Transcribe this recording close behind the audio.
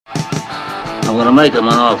I'm gonna make him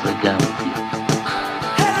an offer again with you.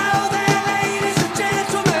 Hello there, ladies and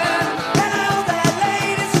gentlemen. Hello there,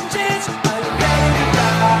 ladies and gents. Are you ready to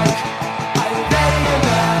ride? Are you ready to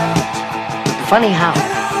ride? Funny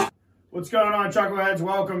how. What's going on, Chuckleheads?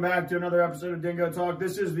 Welcome back to another episode of Dingo Talk.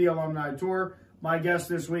 This is the Alumni Tour. My guest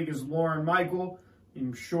this week is Maichle.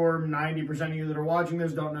 I'm sure 90% of you that are watching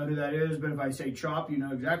this don't know who that is, but if I say Chop, you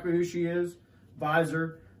know exactly who she is.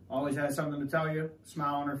 Advisor, always has something to tell you,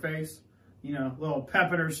 smile on her face, you know, little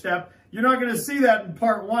pep in her step. You're not going to see that in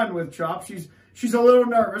part one with Chop. She's a little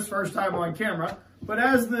nervous, first time on camera, but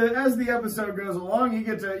as the episode goes along,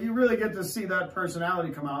 you really get to see that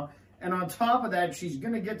personality come out. And on top of that, she's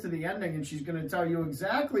going to get to the ending and she's going to tell you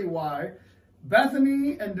exactly why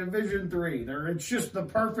Bethany and Division III. It's just the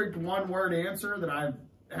perfect one-word answer that I've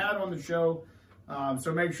had on the show.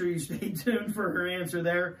 So make sure you stay tuned for her answer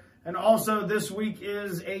there. And also, this week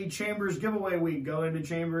is a Chambers giveaway week. Go into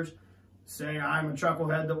Chambers, say I'm a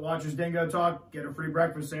chucklehead that watches Dingo Talk, get a free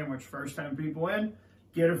breakfast sandwich. First 10 people in,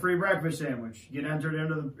 get a free breakfast sandwich. Get entered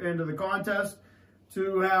into the contest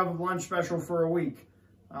to have lunch special for a week.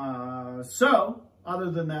 So,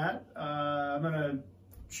 other than that,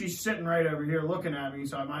 she's sitting right over here looking at me,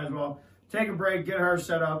 so I might as well take a break, get her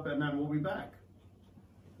set up, and then we'll be back.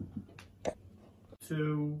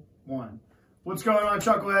 2, 1. What's going on,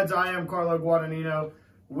 Chuckleheads? I am Carlo Guadagnino.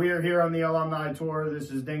 We're here on the Alumni Tour.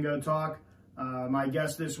 This is Dingo Talk. My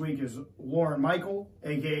guest this week is Maichle,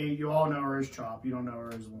 a.k.a. you all know her as Chop. You don't know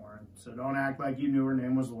her as Lauren. So don't act like you knew her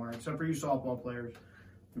name was Lauren, except for you softball players.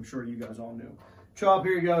 I'm sure you guys all knew. Chop,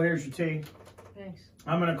 here you go. Here's your tea. Thanks.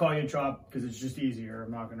 I'm going to call you Chop because it's just easier.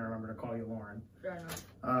 I'm not going to remember to call you Lauren. Fair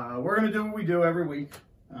enough. We're going to do what we do every week.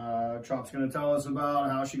 Chop's going to tell us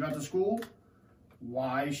about how she got to school,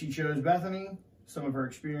 why she chose Bethany, some of her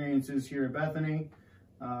experiences here at Bethany,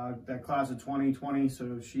 that class of 2020.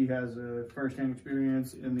 So she has a firsthand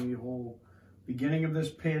experience in the whole beginning of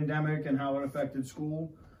this pandemic and how it affected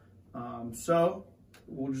school. So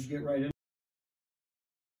we'll just get right in.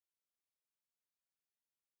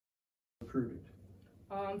 Recruited.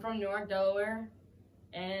 I'm from Newark, Delaware,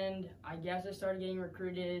 and I guess I started getting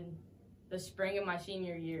recruited the spring of my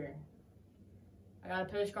senior year. I got a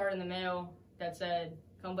postcard in the mail that said,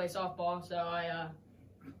 come play softball, so I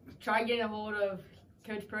tried getting a hold of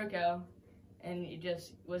Coach Proco, and it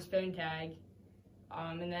just was phone tag.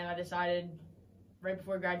 And then I decided right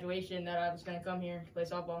before graduation that I was going to come here to play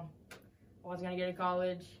softball. I wasn't going to go to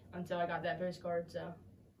college until I got that postcard, so.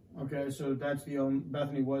 Okay, so that's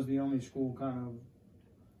Bethany was the only school kind of.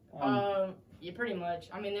 Yeah, pretty much.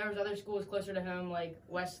 I mean, there was other schools closer to home like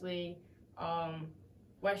Wesley,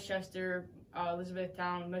 Westchester,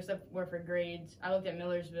 Elizabethtown. Most of them were for grades. I looked at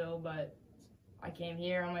Millersville, but I came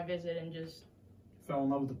here on my visit and just Fell in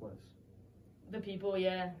love with the place. The people,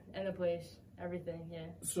 yeah, and the place, everything, yeah.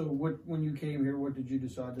 So when you came here, what did you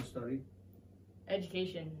decide to study?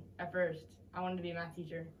 Education at first. I wanted to be a math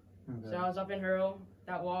teacher. Okay. So I was up in Hurl,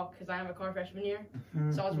 that walk, because I have a car freshman year.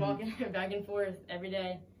 So I was walking back and forth every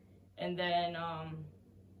day. And then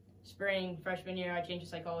spring, freshman year, I changed to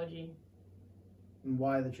psychology. And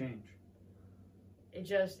why the change? It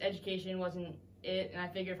just, education wasn't it. And I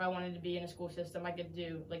figured if I wanted to be in a school system, I could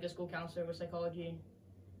do like a school counselor with psychology,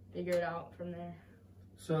 figure it out from there.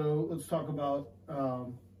 So let's talk about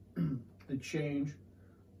the change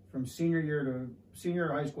from senior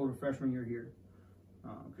high school to freshman year here.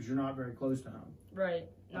 Because you're not very close to home. Right,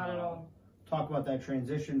 not at all. Talk about that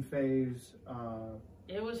transition phase.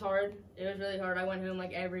 It was hard. It was really hard. I went home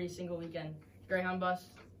like every single weekend. Greyhound bus,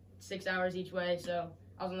 6 hours each way, so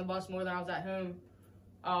I was on the bus more than I was at home.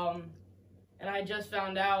 And I just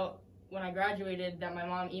found out when I graduated that my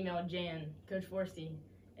mom emailed Jan, Coach Forsty,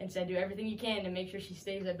 and said do everything you can to make sure she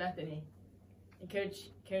stays at Bethany. And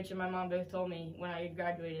Coach and my mom both told me when I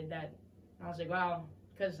graduated that. I was like, wow,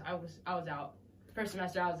 because I was out. First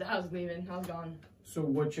semester, I was leaving. I was gone. So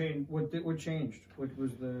what changed? What changed? What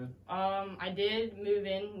was the? I did move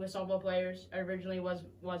in with softball players. I originally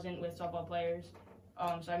wasn't with softball players,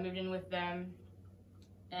 so I moved in with them,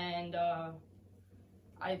 and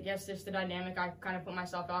I guess just the dynamic. I kind of put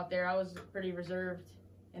myself out there. I was pretty reserved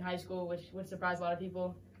in high school, which would surprise a lot of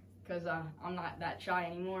people, because I'm not that shy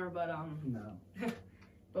anymore. But No.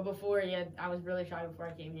 But before, yeah, I was really shy before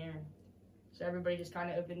I came here. So everybody just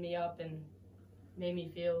kind of opened me up and made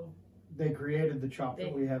me feel. They created the Chop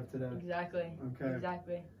that we have today. Exactly. Okay.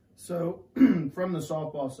 Exactly. So, from the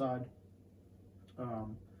softball side,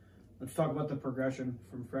 let's talk about the progression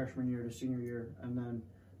from freshman year to senior year, and then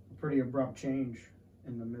a pretty abrupt change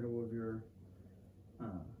in the middle of your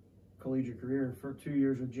collegiate career for 2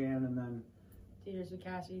 years with Jan, and then 2 years with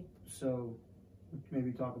Cassie. So,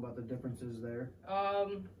 Maybe talk about the differences there.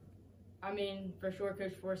 I mean, for sure,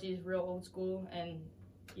 Coach Forsey is real old school and,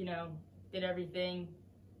 you know, did everything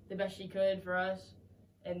the best she could for us.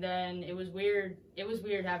 And then it was weird. It was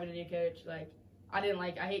weird having a new coach. Like, I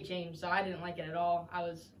hate change, so I didn't like it at all. I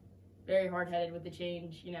was very hard-headed with the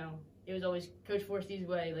change, you know. It was always Coach Forsey's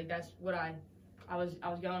way. Like, that's what I was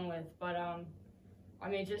going with. But, I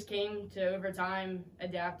mean, it just came to over time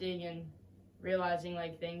adapting and realizing,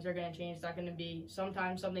 like, things are going to change. It's not going to be,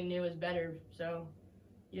 sometimes something new is better. So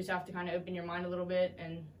you just have to kind of open your mind a little bit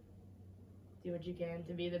and do what you can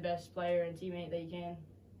to be the best player and teammate that you can.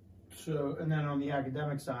 So, and then on the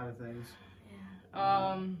academic side of things?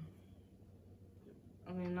 I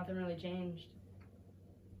mean, nothing really changed.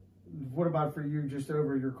 What about for you, just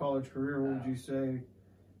over your college career? What would you say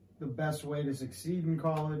the best way to succeed in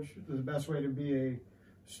college, the best way to be a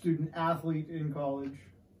student athlete in college?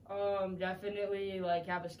 Definitely, like,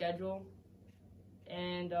 have a schedule.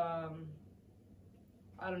 And, I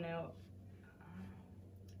don't know.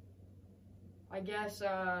 I guess,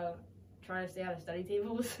 try to stay out of study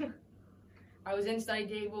tables. I was in study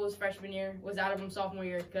tables freshman year, was out of them sophomore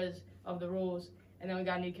year because of the rules. And then we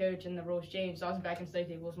got a new coach and the rules changed, so I was back in study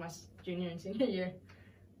tables my junior and senior year.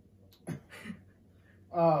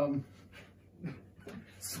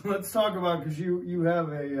 So let's talk about, because you have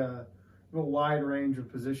a wide range of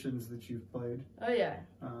positions that you've played. Oh, yeah.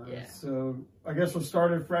 Yeah. So I guess we'll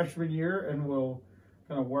start at freshman year and we'll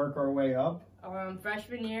kind of work our way up.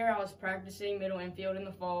 Freshman year, I was practicing middle infield in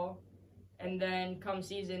the fall. And then come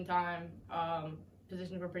season time,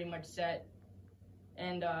 positions were pretty much set.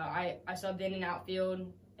 And I subbed in and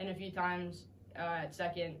outfield and a few times at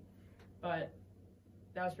second. But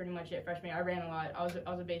that was pretty much it freshman year. I ran a lot. I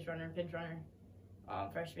was a base runner, pinch runner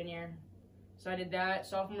freshman year. So I did that.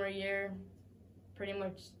 Sophomore year, pretty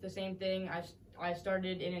much the same thing. I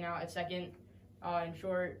started in and out at second and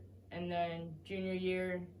short. And then junior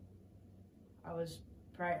year, I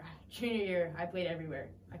played everywhere.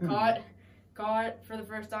 I caught for the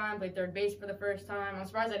first time, played third base for the first time. I'm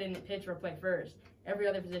surprised I didn't pitch or play first. Every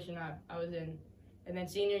other position I was in. And then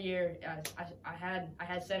senior year, I had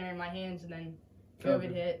center in my hands, and then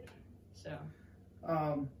COVID hit. So.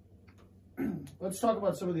 Let's talk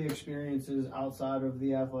about some of the experiences outside of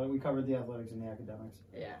the athletic. We covered the athletics and the academics.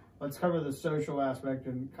 Yeah. Let's cover the social aspect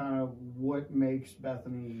and kind of what makes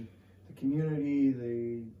Bethany the community,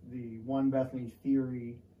 the One Bethany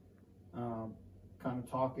theory. Kind of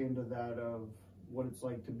talk into that of what it's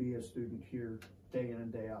like to be a student here day in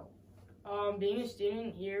and day out. Being a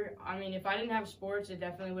student here, I mean, if I didn't have sports, it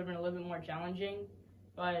definitely would have been a little bit more challenging.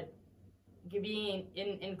 But being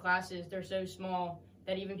in classes, they're so small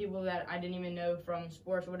that even people that I didn't even know from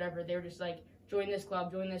sports or whatever, they were just like, join this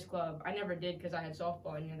club, join this club. I never did because I had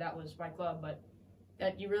softball, and that was my club. But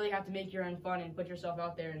that you really have to make your own fun and put yourself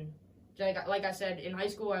out there. And like I said, in high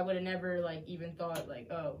school, I would have never even thought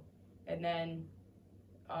and then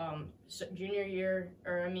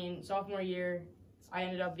sophomore year, I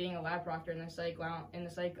ended up being a lab proctor in the psych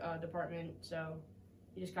department. So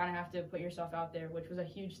you just kind of have to put yourself out there, which was a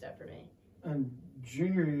huge step for me. And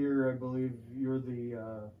junior year, I believe you're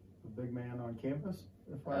the big man on campus.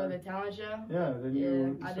 The talent show. Yeah,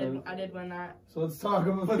 I did win that. So let's talk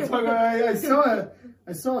about.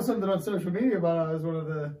 I saw something on social media about it.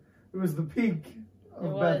 It was the peak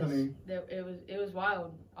of Bethany. It was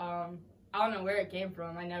wild. I don't know where it came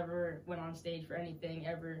from. I never went on stage for anything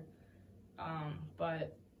ever.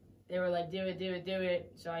 But they were like, do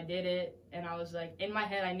it. So I did it. And I was like, in my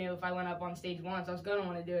head, I knew if I went up on stage once, I was going to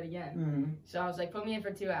want to do it again. Mm-hmm. So I was like, put me in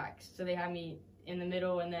for 2 acts. So they had me in the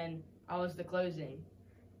middle, and then I was the closing.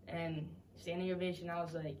 And standing ovation, I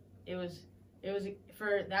was like, it was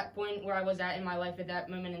for that point where I was at in my life at that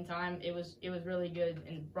moment in time, it was really good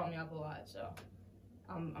and brought me up a lot. So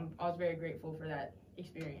I was very grateful for that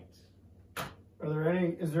experience.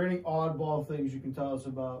 Is there any oddball things you can tell us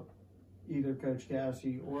about either Coach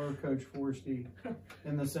Cassie or Coach Forsey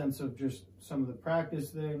in the sense of just some of the practice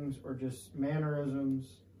things or just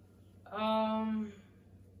mannerisms?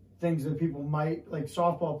 Things that people might, like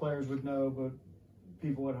softball players would know, but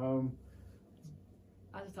people at home.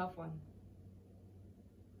 That's a tough one.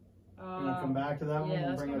 You want to come back to that one? Yeah, We'll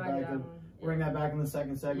let's bring come it back to back. that one. Bring that back in the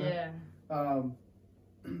second segment. Yeah. I'm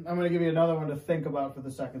going to give you another one to think about for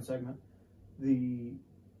the second segment.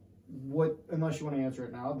 Unless you want to answer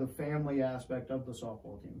it now, the family aspect of the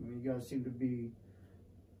softball team. I mean, you guys seem to be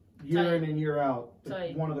year in and year out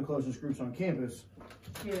one of the closest groups on campus.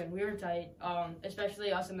 Yeah, we were tight.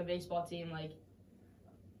 Especially us in the baseball team, like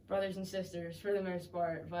brothers and sisters for the most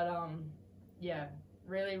part. But yeah,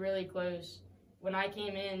 really, really close. When I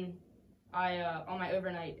came in, on my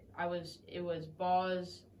overnight, it was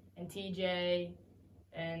Boz and TJ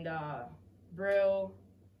and Brill.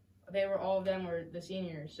 All of them were the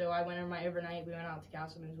seniors. So I went on my overnight. We went out to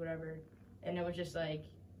Castleman's, whatever, and it was just like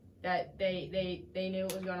that. They knew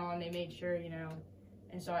what was going on. They made sure,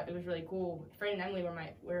 and so it was really cool. Fred and Emily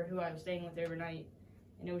were who I was staying with overnight,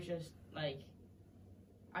 and it was just like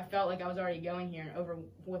I felt like I was already going here and over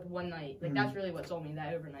with one night. Like that's really what sold me,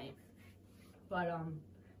 that overnight. But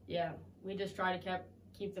yeah, we just try to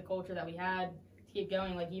keep the culture that we had, to keep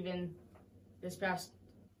going. Like even this past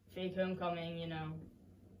fake homecoming,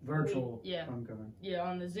 Virtual homecoming. Yeah,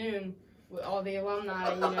 on the Zoom with all the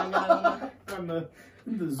alumni, got on the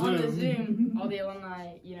Zoom. On the Zoom, all the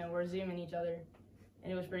alumni, were Zooming each other,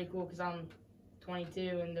 and it was pretty cool because I'm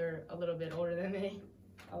 22 and they're a little bit older than me,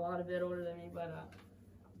 a lot bit older than me, but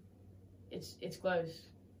it's close.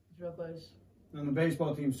 It's real close. And the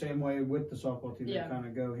baseball team, same way with the softball team. Yeah. They kind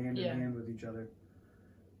of go hand in hand with each other.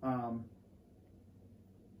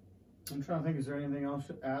 I'm trying to think, is there anything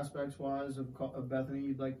else aspects-wise of Bethany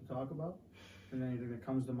you'd like to talk about? Is there anything that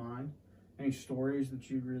comes to mind? Any stories that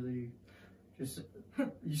you really just,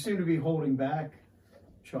 you seem to be holding back,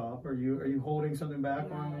 Chop. Are you holding something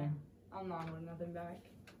back on me? I'm not holding nothing back.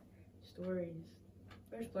 Stories.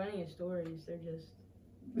 There's plenty of stories. They're just...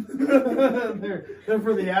 they're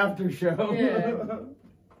for the after show.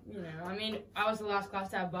 Yeah. I mean, I was the last class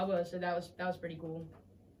to have Bubba, so that was pretty cool.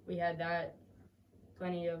 We had that.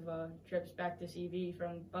 Plenty of trips back to CV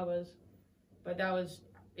from Bubba's, but that was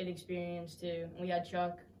an experience too. We had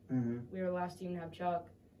Chuck. We were the last team to have Chuck,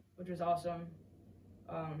 which was awesome.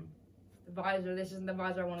 The visor, this isn't the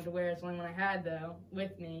visor I wanted to wear. It's the only one I had though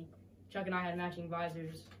with me. Chuck and I had matching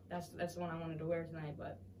visors. That's the one I wanted to wear tonight.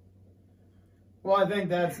 But well, I think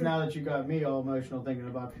that's, now that you got me all emotional thinking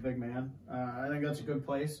about the big man. I think that's a good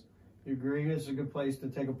place. You agree? It's a good place to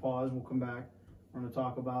take a pause. We'll come back. We're going to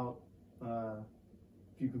talk about.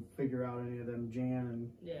 You can figure out any of them,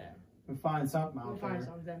 Jan, and find something out there. Find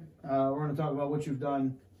something. We're going to talk about what you've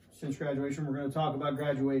done since graduation. We're going to talk about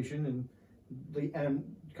graduation and the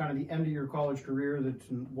end, kind of the end of your college career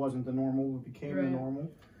that wasn't the normal, it became the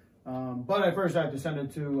normal. But I first have to send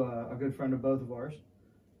it to a good friend of both of ours,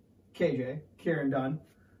 KJ, Kieran Dunn,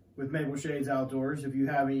 with Maple Shades Outdoors. If you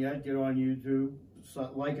haven't yet, get on YouTube,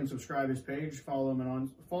 like and subscribe his page, follow him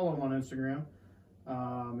on Instagram.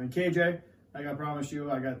 And KJ, like I promised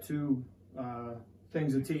you, I got 2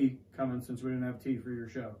 things of tea coming since we didn't have tea for your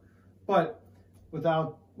show. But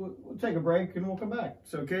we'll take a break and we'll come back.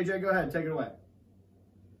 So KJ, go ahead, take it away.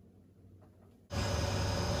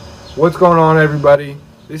 What's going on, everybody?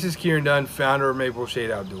 This is Kieran Dunn, founder of Maple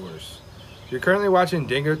Shade Outdoors. You're currently watching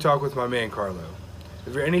Dingo Talk with my man Carlo.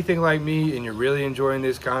 If you're anything like me and you're really enjoying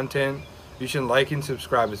this content, you should like and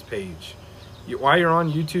subscribe his page. While you're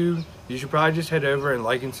on YouTube, you should probably just head over and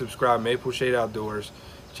like and subscribe Maple Shade Outdoors.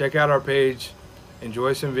 Check out our page,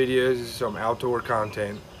 enjoy some videos, some outdoor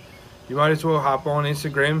content. You might as well hop on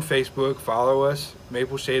Instagram, Facebook, follow us,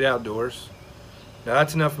 Maple Shade Outdoors. Now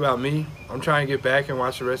that's enough about me. I'm trying to get back and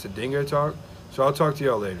watch the rest of Dingo Talk, so I'll talk to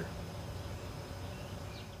y'all later.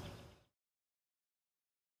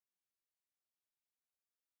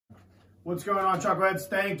 What's going on, Chuckleheads?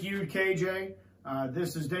 Thank you, KJ.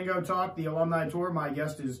 This is Dingo Talk, the Alumni Tour. My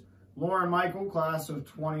guest is Lauren Maichle, class of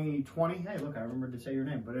 2020. Hey, look, I remembered to say your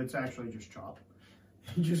name, but it's actually just Chop.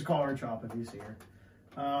 You just call her Chop if you see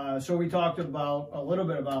her. So we talked about a little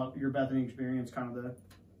bit about your Bethany experience, kind of the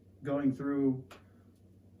going through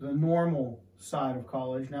the normal side of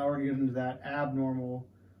college. Now we're going to get into that abnormal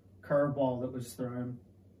curveball that was thrown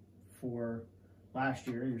for last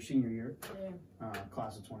year, your senior year,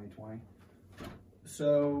 class of 2020.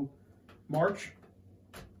 So March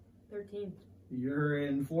 13th. You're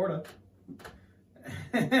in Florida.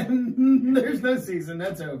 And there's no season.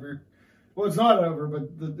 That's over. Well, it's not over, but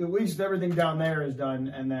at least everything down there is done.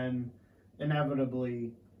 And then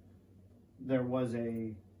inevitably there was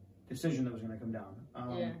a decision that was going to come down.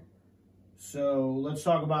 So let's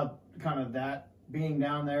talk about kind of that, being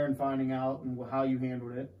down there and finding out and how you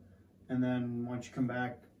handled it. And then once you come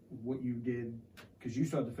back, what you did, because you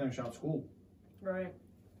still had to finish out school. Right.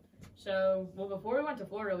 So, well, before we went to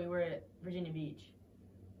Florida, we were at Virginia Beach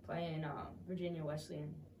playing Virginia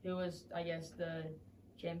Wesleyan, who was, I guess, the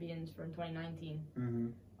champions from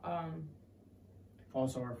 2019.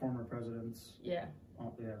 Also our former presidents. Yeah.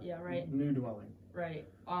 Yeah, right. New dwelling. Right.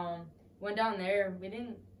 Went down there. We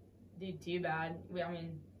didn't do too bad.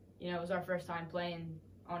 It was our first time playing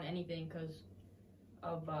on anything because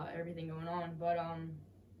of everything going on. But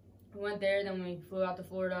we went there, then we flew out to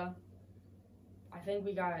Florida. I think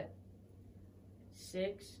we got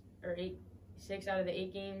 6 out of the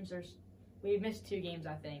 8 games, or We missed 2 games,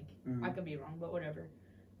 I think. Mhm. I could be wrong, but whatever.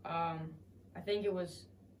 I think it was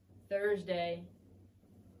Thursday.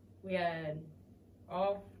 We had,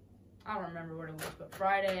 I don't remember what it was, but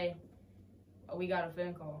Friday we got a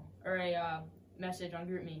phone call or a message on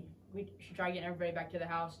GroupMe. We should try getting everybody back to the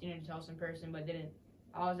house, to tell us in person, but didn't.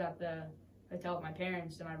 I was at the hotel with my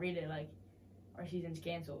parents, and I read it like, our season's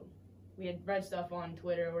canceled. We had read stuff on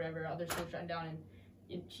Twitter or whatever, other schools shutting down,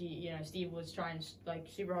 and Steve was trying like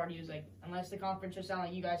super hard. He was like, unless the conference shuts down,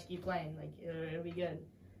 like, you guys keep playing, like it'll be good.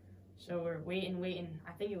 So we're waiting.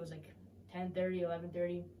 I think it was like 10:30,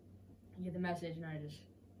 11:30. You get the message, and I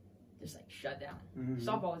just like shut down. Mhm.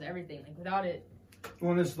 Softball was everything. Like without it.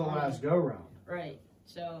 Well, this is the last go round. Right.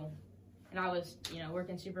 So, and I was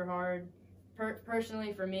working super hard.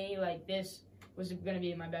 Personally, for me, like this was going to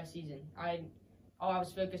be my best season. I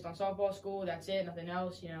was focused on softball, school. That's it. Nothing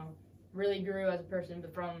else. Really grew as a person,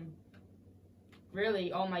 but from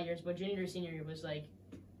really all my years, but junior, senior year was like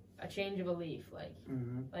a change of a leaf, like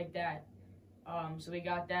like that. So we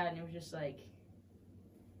got that, and it was just like,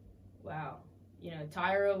 wow.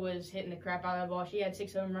 Tyra was hitting the crap out of that ball. She had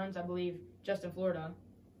 6 home runs, I believe, just in Florida.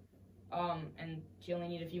 And she only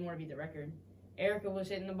needed a few more to beat the record. Erica was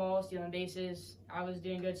hitting the ball, stealing bases. I was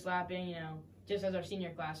doing good slapping, just as our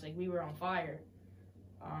senior class, like we were on fire.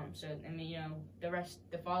 So, I mean, the rest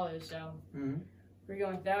that follows. So we're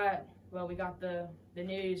going with that. Well, we got the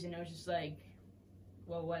news, and it was just like,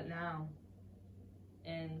 well, what now?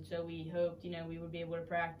 And so we hoped, we would be able to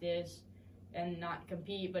practice and not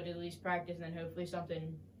compete, but at least practice, and then hopefully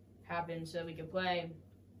something happens so we could play.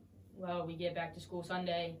 Well, we get back to school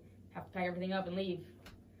Sunday, have to pack everything up and leave.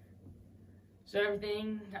 So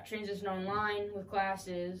everything got transitioned online with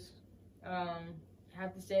classes. I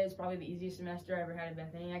have to say it's probably the easiest semester I ever had at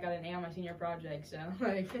Bethany. I got an A on my senior project, so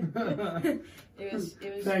like it was.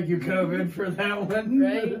 Thank you, COVID, for that one.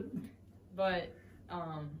 Right, but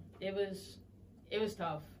it was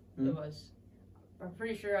tough. Mm-hmm. It was. I'm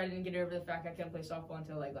pretty sure I didn't get over the fact I couldn't play softball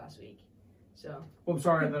until like last week. So. Well, I'm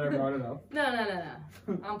sorry that I brought it up. No.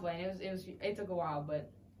 I'm playing. It took a while, but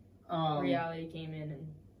reality came in. And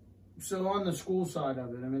so on the school side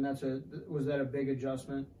of it, I mean, was that a big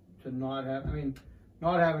adjustment to not have? I mean,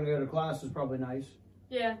 not having to go to class is probably nice.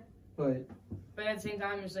 Yeah. But at the same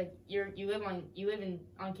time, it's like you live on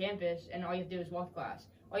campus, and all you have to do is walk to class.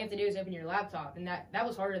 All you have to do is open your laptop, and that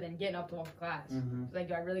was harder than getting up to walk to class. It's like,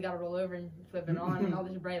 I really got to roll over and flip it on and all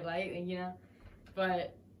this bright light, and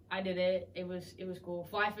But I did it. It was cool.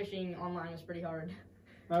 Fly fishing online was pretty hard.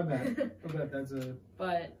 I bet that's a.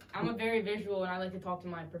 But I'm a very visual, and I like to talk to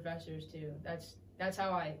my professors too. That's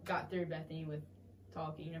how I got through Bethany with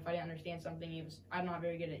talking. If I didn't understand something, I'm not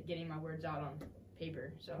very good at getting my words out on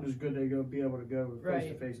paper. So It was good to be able to go face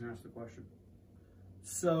to face and ask the question.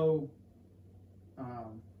 So,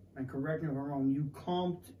 and correct me if I'm wrong, you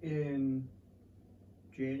comped in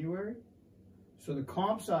January? So the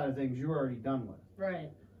comp side of things you're already done with.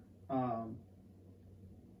 Right. Do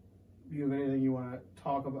you have anything you want to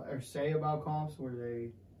talk about or say about comps? Were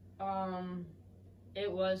they?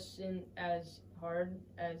 It wasn't as hard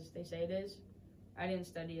as they say it is. I didn't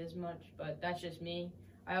study as much, but that's just me.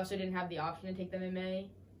 I also didn't have the option to take them in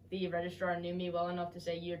May. The registrar knew me well enough to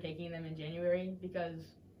say you're taking them in January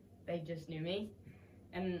because they just knew me.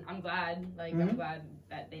 And I'm glad, I'm glad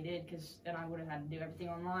that they did, because then I would have had to do everything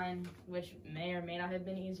online, which may or may not have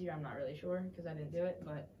been easier. I'm not really sure because I didn't do it,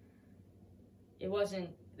 but it wasn't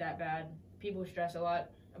that bad. People stress a lot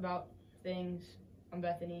about things on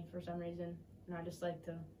Bethany for some reason, and I just I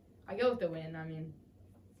go with the win. I mean,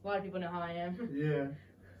 a lot of people know how I am. Yeah.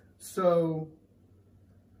 So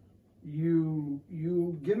you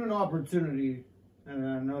get an opportunity, and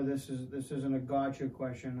I know this isn't a gotcha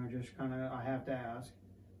question. I have to ask.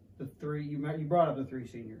 You brought up the 3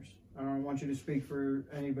 seniors. I don't want you to speak for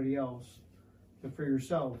anybody else, but for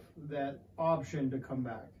yourself, that option to come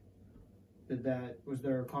back. Was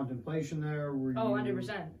there a contemplation there? Were you...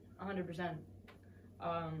 100%.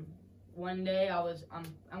 One day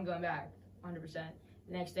I'm going back, 100%. The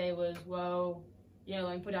next day was, well,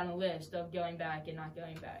 let me put down a list of going back and not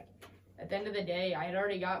going back. At the end of the day, I had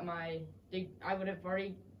already got I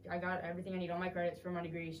got everything I need, all my credits for my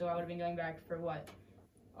degree, so I would have been going back for what?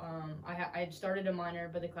 I had started a minor,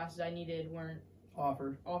 but the classes I needed weren't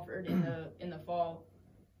offered in the fall.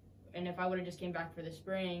 And if I would have just came back for the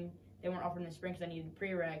spring, they weren't offered in the spring because I needed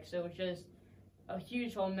prereq. So it was just a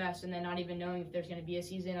huge whole mess, and then not even knowing if there's going to be a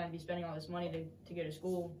season, I'd be spending all this money to go to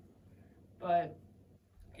school. But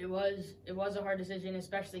it was a hard decision,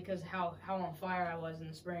 especially because how on fire I was in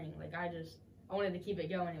the spring. Like I wanted to keep it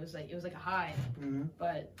going. It was like a high.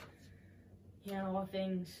 But all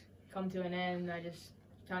things come to an end. I just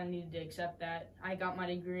kind of needed to accept that. I got my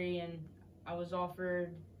degree and I was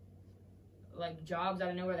offered like jobs out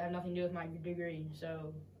of nowhere that had nothing to do with my degree.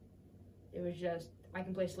 So it was just I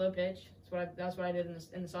can play slow pitch. That's what I did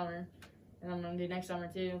in the summer, and I'm gonna do next summer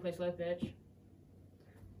too. Play slow pitch.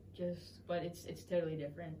 But it's totally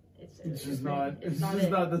different. It's just not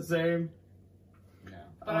the same. No,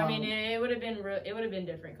 but I mean, it would have been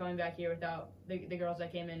different coming back here without the girls I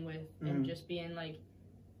came in with and just being like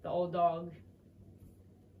the old dog.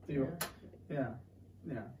 Yeah.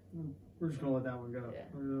 We're just gonna let that one go. Yeah.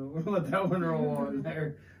 We're gonna let that one roll on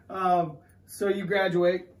there. So you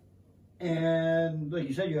graduate, and like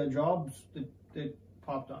you said, you had jobs that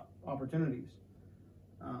popped up, opportunities.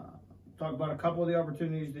 Talk about a couple of the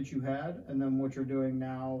opportunities that you had, and then what you're doing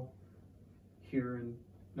now here in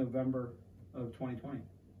November of 2020.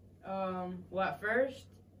 Well, at first,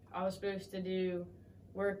 I was supposed to do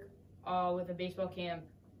work with a baseball camp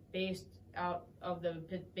based out of the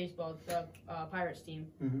Pirates team,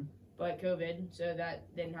 but COVID, so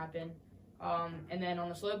that didn't happen. And then on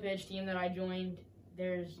the slow pitch team that I joined,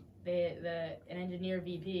 there's an engineer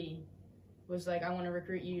VP was like, I want to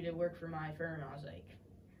recruit you to work for my firm. I was like,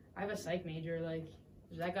 I have a psych major, like,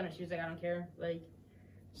 is that gonna? She was like, I don't care, like,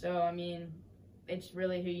 so I mean, it's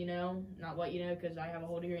really who you know, not what you know, because I have a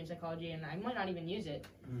whole degree in psychology and I might not even use it.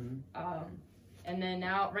 And then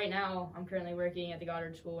right now, I'm currently working at the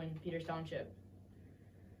Goddard School in Peters Township.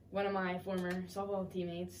 One of my former softball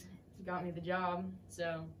teammates got me the job,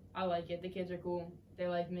 so I like it. The kids are cool. They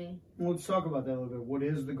like me. Well, let's talk about that a little bit. What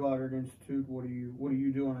is the Goddard Institute? What do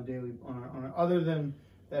you do on a daily other than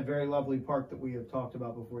that very lovely park that we have talked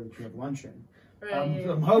about before that you have lunch in? Right.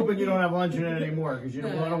 I'm hoping you don't have lunch in it anymore because you'd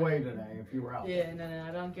have run away today if you were out. Yeah, no,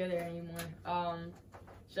 I don't go there anymore.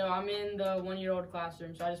 So I'm in the 1-year-old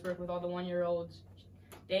classroom, so I just work with all the 1-year-olds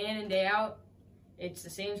day in and day out. It's the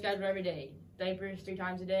same schedule every day. Diapers 3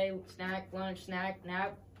 times a day, snack, lunch, snack,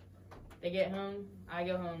 nap. They get home, I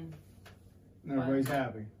go home. Everybody's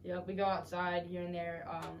happy. Yep, we go outside here and there.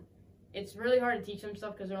 It's really hard to teach them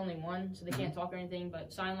stuff because they're only 1, so they can't talk or anything,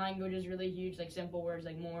 but sign language is really huge, like simple words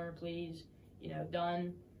like more, please,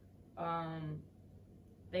 done.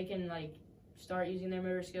 They can, like, start using their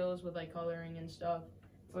motor skills with, like, coloring and stuff.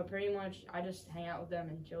 But pretty much, I just hang out with them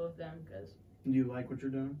and chill with them because... Do you like what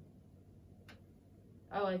you're doing?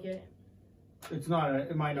 I like it. It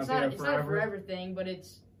might not be a forever. It's not a forever thing, but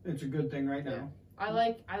it's a good thing right now. Yeah. I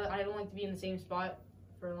don't like to be in the same spot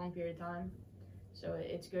for a long period of time. So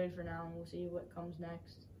it's good for now, and we'll see what comes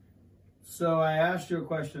next. So I asked you a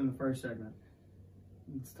question in the first segment.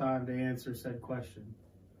 It's time to answer said question.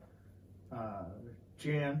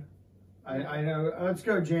 Jan, I know. Let's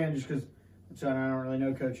go Jan, just because I don't really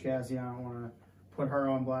know Coach Cassie. I don't want to put her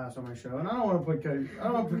on blast on my show, and I don't want to put Coach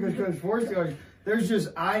Forsty on.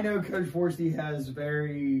 I know Coach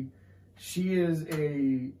Forsty she is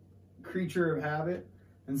a creature of habit,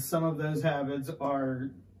 and some of those habits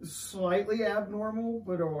are slightly abnormal,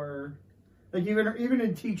 but are like even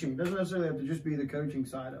in teaching, it doesn't necessarily have to just be the coaching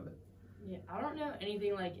side of it. Yeah, I don't know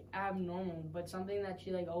anything like abnormal, but something that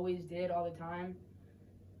she like always did all the time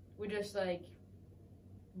would just like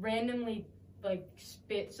randomly like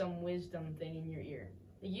spit some wisdom thing in your ear.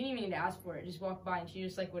 Like, you didn't even need to ask for it. Just walk by and she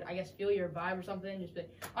just like would, I guess, feel your vibe or something. Just be,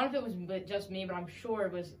 I don't know if it was just me, but I'm sure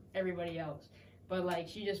it was everybody else. But like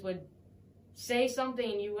she just would say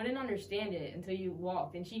something and you wouldn't understand it until you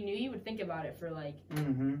walked, and she knew you would think about it for like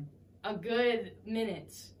a good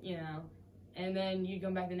minute, and then you'd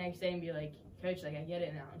come back the next day and be like, Coach, like I get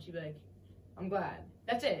it now, and she'd be like, I'm glad.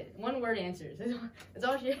 That's it. 1 word answers. That's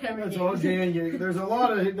all she ever That's gave. all Jan. There's a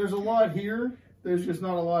lot here. There's just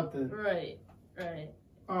not a lot that. Right.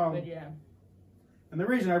 But yeah. And the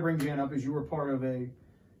reason I bring Jan up is you were part of a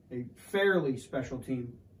fairly special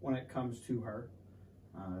team when it comes to her.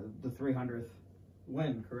 The 300th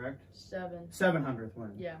win, correct? 700th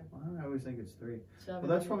win. Yeah. Well, I always think it's 3. 700.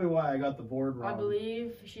 Well, that's probably why I got the board wrong. I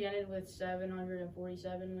believe she ended with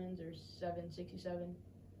 747 wins or 767.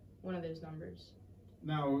 One of those numbers.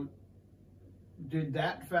 Now, did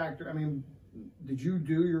that factor? I mean, did you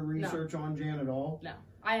do your research on Jan at all? No,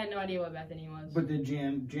 I had no idea what Bethany was. But did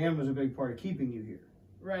Jan was a big part of keeping you here?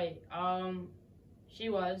 Right. She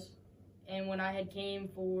was, and when I had came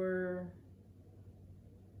for,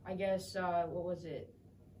 I guess, what was it?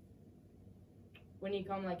 When you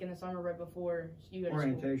come like in the summer right before you go to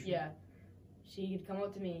orientation. School, yeah, she'd come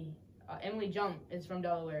up to me. Emily Jump is from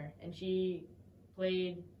Delaware, and she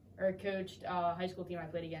played or coached high school team I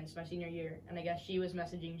played against my senior year, and I guess she was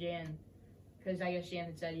messaging Jan because I guess Jan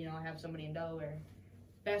had said, I have somebody in Delaware.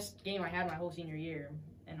 Best game I had my whole senior year,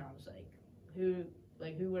 and I was like, who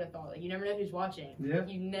would have thought? Like, you never know who's watching. Yeah.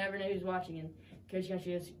 You never know who's watching, and Coach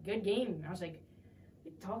Country goes, good game. And I was like,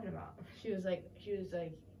 what are you talking about? She was like,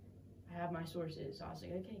 I have my sources. So I was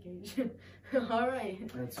like, okay, Coach. All right.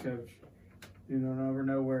 That's Coach. You don't ever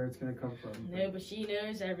know where it's going to come from. No, but she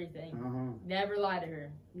knows everything. Uh-huh. Never lie to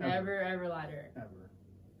her. Never, ever lie to her. Ever.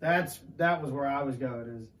 That was where I was going,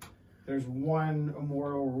 is there's one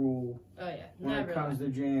immortal rule Oh, yeah. when Never it comes lie.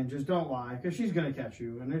 to Jan. Just don't lie, because she's going to catch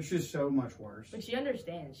you, and it's just so much worse. But she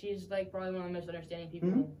understands. She's, like, probably one of the most understanding people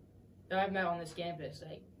Mhm. that I've met on this campus.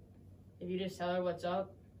 Like, if you just tell her what's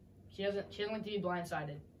up, she doesn't like to be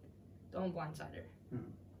blindsided. Don't blindside her.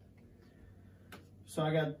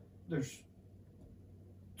 So there's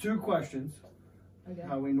 2 questions, Okay.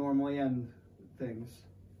 how we normally end things.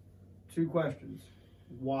 2 questions.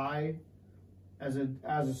 Why, as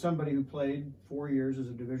somebody who played 4 years as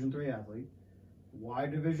a Division III athlete, why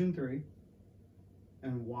Division III,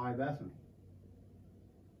 and why Bethany?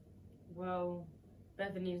 Well,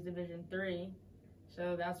 Bethany's Division III,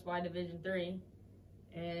 so that's why Division III,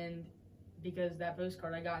 and because that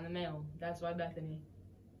postcard I got in the mail, that's why Bethany.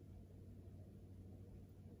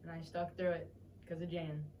 And I stuck through it because of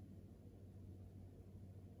Jan.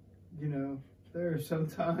 You know, there are some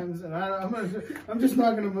times, and I'm just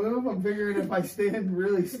not going to move. I'm figuring if I stand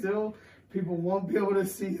really still, people won't be able to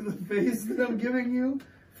see the face that I'm giving you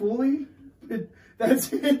fully.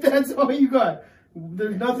 That's it. That's all you got.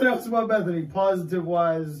 There's nothing else about Bethany,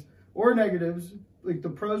 positive-wise or negatives, like the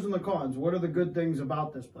pros and the cons. What are the good things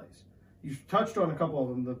about this place? You touched on a couple of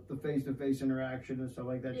them, the face-to-face interaction and stuff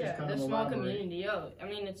like that. Yeah, just kind the of small elaborate. community. I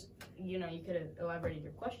mean, it's, you could have elaborated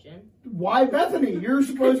your question. Why Bethany? It's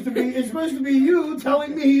supposed to be you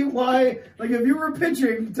telling me why, like if you were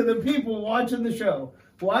pitching to the people watching the show,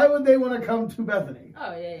 why would they want to come to Bethany?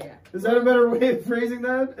 Oh, yeah. Is that a better way of phrasing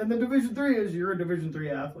that? And the Division III is you're a Division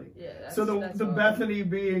III athlete. Yeah, So that's the all. Bethany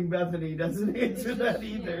being Bethany doesn't answer It's that just,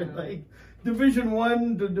 either. yeah. Like Division I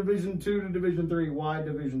to Division II to Division III. Why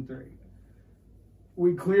Division III?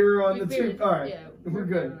 We clear on We the cleared- two. All right, Yeah, we're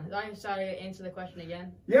good. I'm sorry to answer the question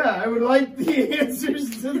again. Yeah, I would like the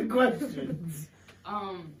answers to the questions.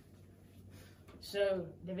 So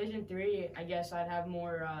Division III, I guess I'd have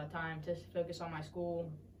more time to focus on my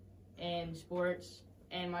school and sports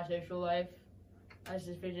and my social life. That's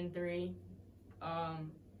Division III.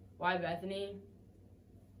 Why Bethany?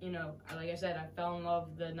 Like I said, I fell in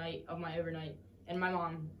love the night of my overnight, and my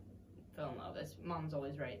mom fell in love. Mom's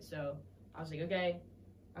always right. So I was like, okay.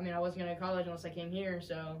 I mean, I wasn't going to college unless I came here.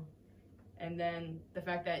 So, and then the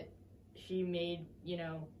fact that she made,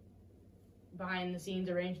 behind the scenes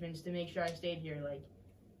arrangements to make sure I stayed here. Like,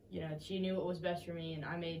 she knew what was best for me, and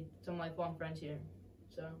I made some lifelong friends here.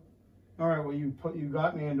 So. All right. Well, you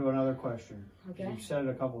got me into another question. Okay. You've said it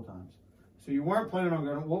a couple times. So you weren't planning on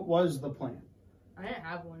going. What was the plan? I didn't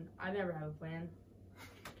have one. I never have a plan.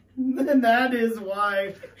 And that is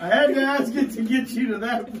why I had to ask it to get you to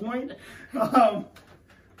that point.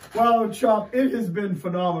 Well, Chop, it has been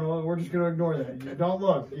phenomenal, and we're just going to ignore that. You don't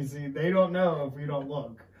look. You see, they don't know if you don't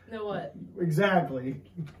look. Know what? Exactly.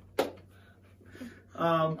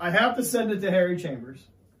 I have to send it to Harry Chambers,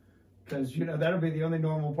 because, that'll be the only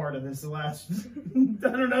normal part of this last, 10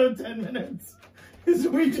 minutes. Is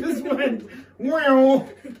we just went, wow.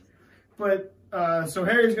 But, so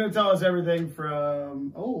Harry's going to tell us everything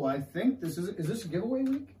from, I think is this a giveaway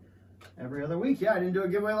week? Every other week. Yeah, I didn't do a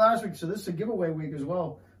giveaway last week, so this is a giveaway week as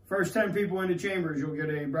well. First 10 people into Chambers, you'll get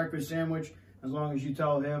a breakfast sandwich as long as you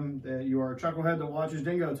tell him that you are a chucklehead that watches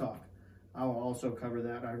Dingo Talk. I will also cover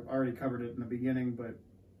that. I already covered it in the beginning, but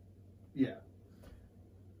yeah.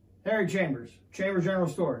 Harry Chambers, Chambers General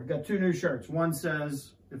Store. Got 2 new shirts. One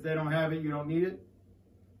says, if they don't have it, you don't need it.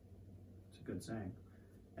 It's a good saying.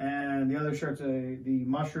 And the other shirt's the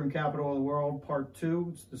Mushroom Capital of the World Part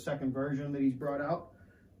 2. It's the second version that he's brought out.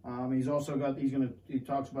 He's also got, he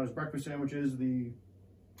talks about his breakfast sandwiches, the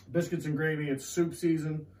biscuits and gravy. It's soup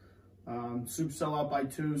season. Soup sell out by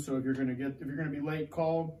 2, so if you're gonna be late,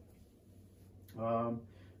 call.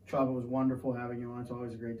 Chava, was wonderful having you on. It's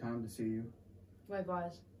always a great time to see you.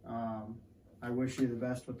 Likewise. I wish you the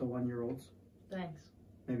best with the 1-year-olds. Thanks.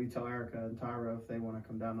 Maybe tell Erica and Tyra if they want to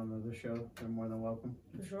come down on the show. They're more than welcome.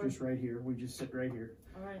 For sure. Just right here. We just sit right here.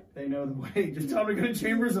 All right. They know the way. Just tell them to go to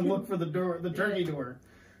Chambers and look for the door, the turkey door.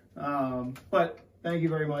 But thank you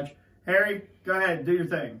very much. Harry, go ahead. Do your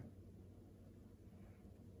thing.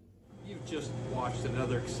 You've just watched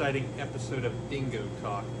another exciting episode of Dingo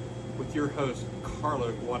Talk with your host,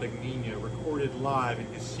 Carlo Guadagnino, recorded live in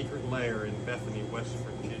his secret lair in Bethany, West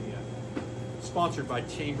Virginia. Sponsored by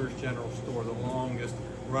Chambers General Store, the longest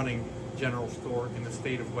running general store in the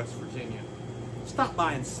state of West Virginia. Stop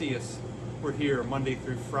by and see us. We're here Monday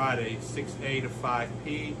through Friday, 6 a to 5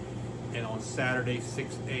 p. and on Saturday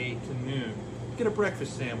 6 to noon. Get a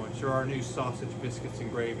breakfast sandwich or our new sausage, biscuits,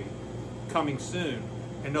 and gravy. Coming soon,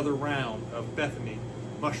 another round of Bethany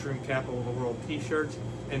Mushroom Capital of the World t-shirts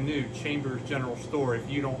and new Chambers General Store.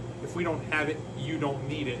 If we don't have it, you don't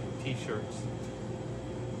need it t-shirts.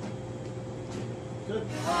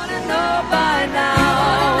 Wanna know by now.